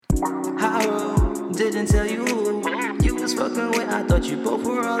How didn't tell you who you was fucking with. I thought you both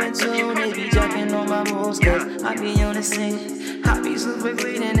were all in tune. They be jacking on my moves, cause I be on the scene. I be super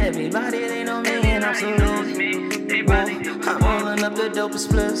clean and everybody, they know me and I'm so lit. Whoa, I'm rolling up the dopest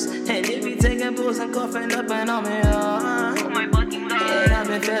spliffs, and they be taking pulls and coughing up and on me. And I've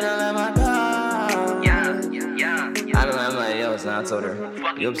been feeling like my dog. I'm like, yo, so I told her,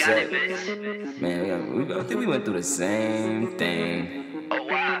 you upset? Man, I think we went through the same thing.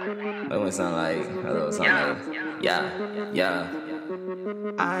 It went something like, yeah.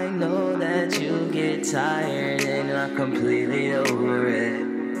 I know that you get tired and I'm completely over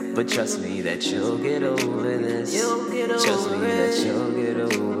it. But trust me that you'll get over this. Trust me that you'll get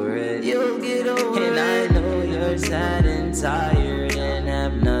over it. And I know you're sad and tired and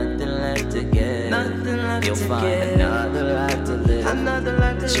have nothing left to give. You'll find another life to live.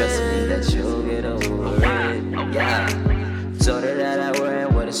 Trust me that you'll get over it. Yeah. Told her that I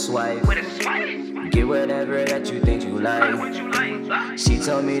went with a swipe. Get whatever that you think you like. She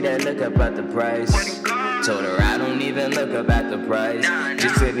told me that look up at the price. Told her I don't even look up at the price.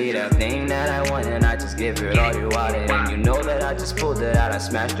 Just give me the thing that I want and I just give her all your wallet. And you know that I just pulled it out, I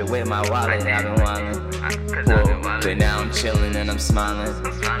smashed it with my wallet. I've been wildin', whoa, but now I'm chillin' and I'm smiling.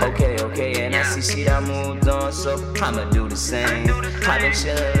 Okay, and I see she done moved on, so I'ma do the same. I've been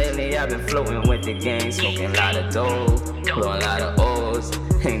chillin' lately, I've been floating with the gang, smoking a lot of dough, blowing a lot of O's.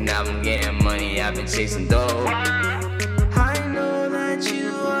 And now I'm getting money, I've been chasing dough. I know that you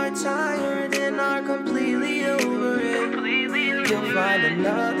are tired and are completely over it. You'll find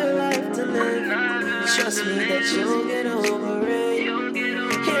another life to live. Trust me that you'll get over it.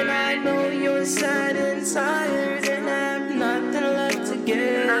 And I know you're sad and tired and have nothing left to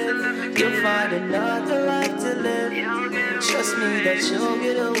give. You'll find another life to live. Trust me that you'll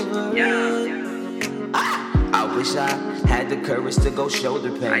get over it. I wish I had the courage to go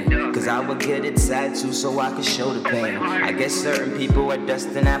shoulder pain, cause I would get it sad too so I could show the pain. I guess certain people are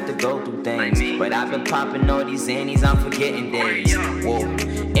destined to have to go through things, but I've been popping all these Xannies, I'm forgetting days. Whoa,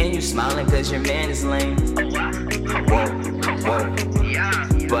 and you smiling cause your man is lame. Whoa,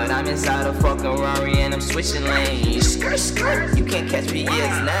 but I'm inside a fucking Rari and I'm switching lanes. Skirt, you can't catch me,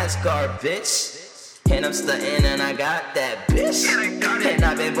 yeah, it's NASCAR, bitch. And I'm stuntin' and I got that bitch. And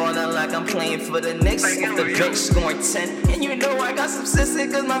I've been ballin' like I'm playing for the Knicks. Off the bench scoring 10. And you know I got some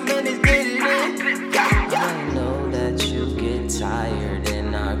sissy cause my man is getting in. I know that you get tired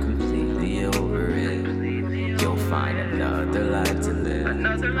and are completely over it. You'll find another life to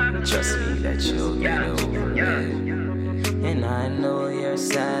live. Trust me that you'll get over it. And I know you're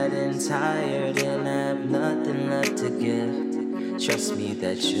sad and tired and have nothing left to give. Trust me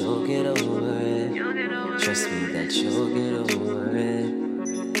that you'll get over it. Trust me that you'll get over it.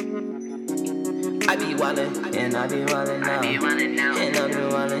 I be wildin' and I be wildin' now. And I be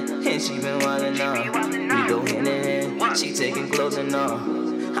wildin' and she been wildin' now. We go hand in hand, she taking clothing off.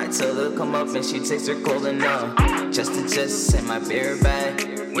 I tell her come up and she takes her clothing off. Just to just in my bare bag.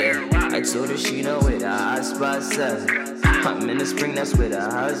 I told her she know where the hot spots at. I'm in the spring, that's where the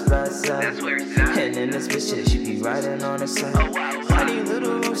hot spots at. And in this bitch shit, she be riding on her side. I need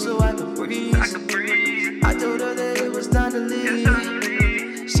little room so I can breathe. I told her that it was time to leave.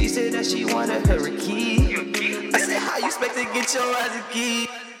 She said that she wanted her a key. I said, how you expect to get your eyes a key?